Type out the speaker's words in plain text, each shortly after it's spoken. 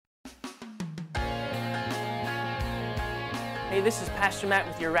Hey, this is Pastor Matt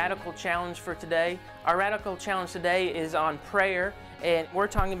with your Radical Challenge for today. Our Radical Challenge today is on prayer, and we're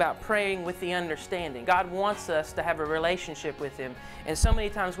talking about praying with the understanding. God wants us to have a relationship with Him, and so many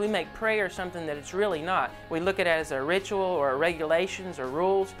times we make prayer something that it's really not. We look at it as a ritual or regulations or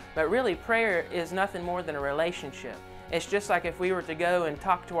rules, but really prayer is nothing more than a relationship. It's just like if we were to go and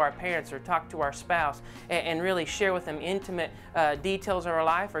talk to our parents or talk to our spouse and really share with them intimate details of our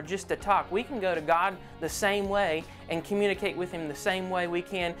life, or just to talk. We can go to God the same way and communicate with Him the same way we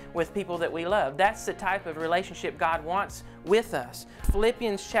can with people that we love. That's the type of relationship God wants with us.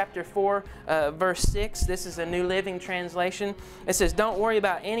 Philippians chapter 4, verse 6, this is a New Living Translation. It says, "Don't worry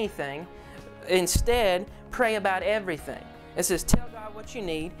about anything. Instead, pray about everything." It says, "Tell God what you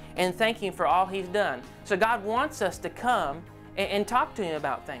need and thank Him for all He's done." So God wants us to come and talk to Him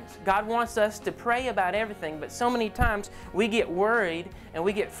about things. God wants us to pray about everything, but so many times we get worried and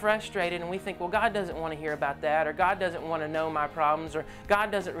we get frustrated and we think, well, God doesn't want to hear about that, or God doesn't want to know my problems, or God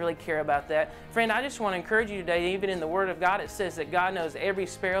doesn't really care about that. Friend, I just want to encourage you today, even in the Word of God, it says that God knows every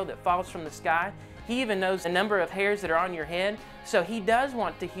sparrow that falls from the sky. He even knows the number of hairs that are on your head. So He does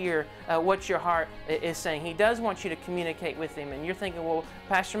want to hear what your heart is saying. He does want you to communicate with Him. And you're thinking, well,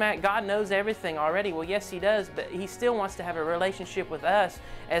 Pastor Matt, God knows everything already. Well, yes, He does, but He still wants to have a relationship with us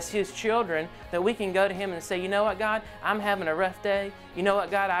as His children, that we can go to Him and say, you know what, God, I'm having a rough day. You know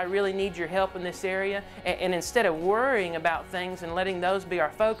what, God, I really need your help in this area. And instead of worrying about things and letting those be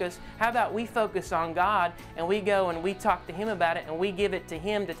our focus, how about we focus on God and we go and we talk to Him about it and we give it to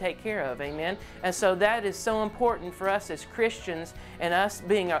Him to take care of, amen? And so that is so important for us as Christians, and us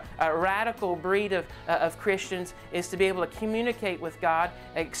being a radical breed of Christians, is to be able to communicate with God,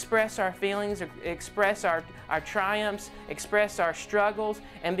 express our feelings, express our triumphs, express our struggles,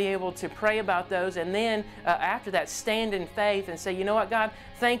 and be able to pray about those, and then after that stand in faith and say, you know what, God,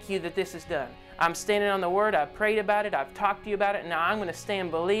 thank you that this is done. I'm standing on the Word, I've prayed about it, I've talked to you about it, and now I'm going to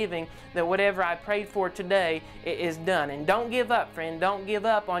stand believing that whatever I prayed for today is done. And don't give up, friend. Don't give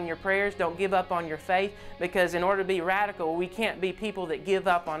up on your prayers. Don't give up on your faith, because in order to be radical, we can't be people that give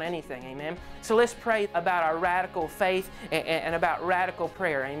up on anything, amen? So let's pray about our radical faith and about radical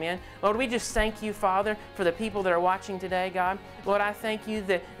prayer, amen? Lord, we just thank you, Father, for the people that are watching today, God. Lord, I thank you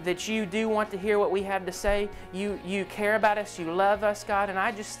that you do want to hear what we have to say. You care about us. You love us, God. And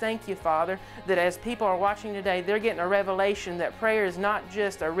I just thank you, Father, that as people are watching today, they're getting a revelation that prayer is not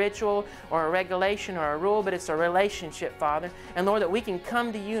just a ritual or a regulation or a rule, but it's a relationship, Father. And Lord, that we can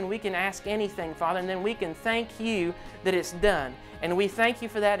come to you and we can ask anything, Father, and then we can thank you that it's done. And we thank you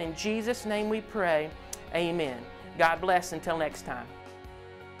for that. In Jesus' name we pray. Amen. God bless until next time.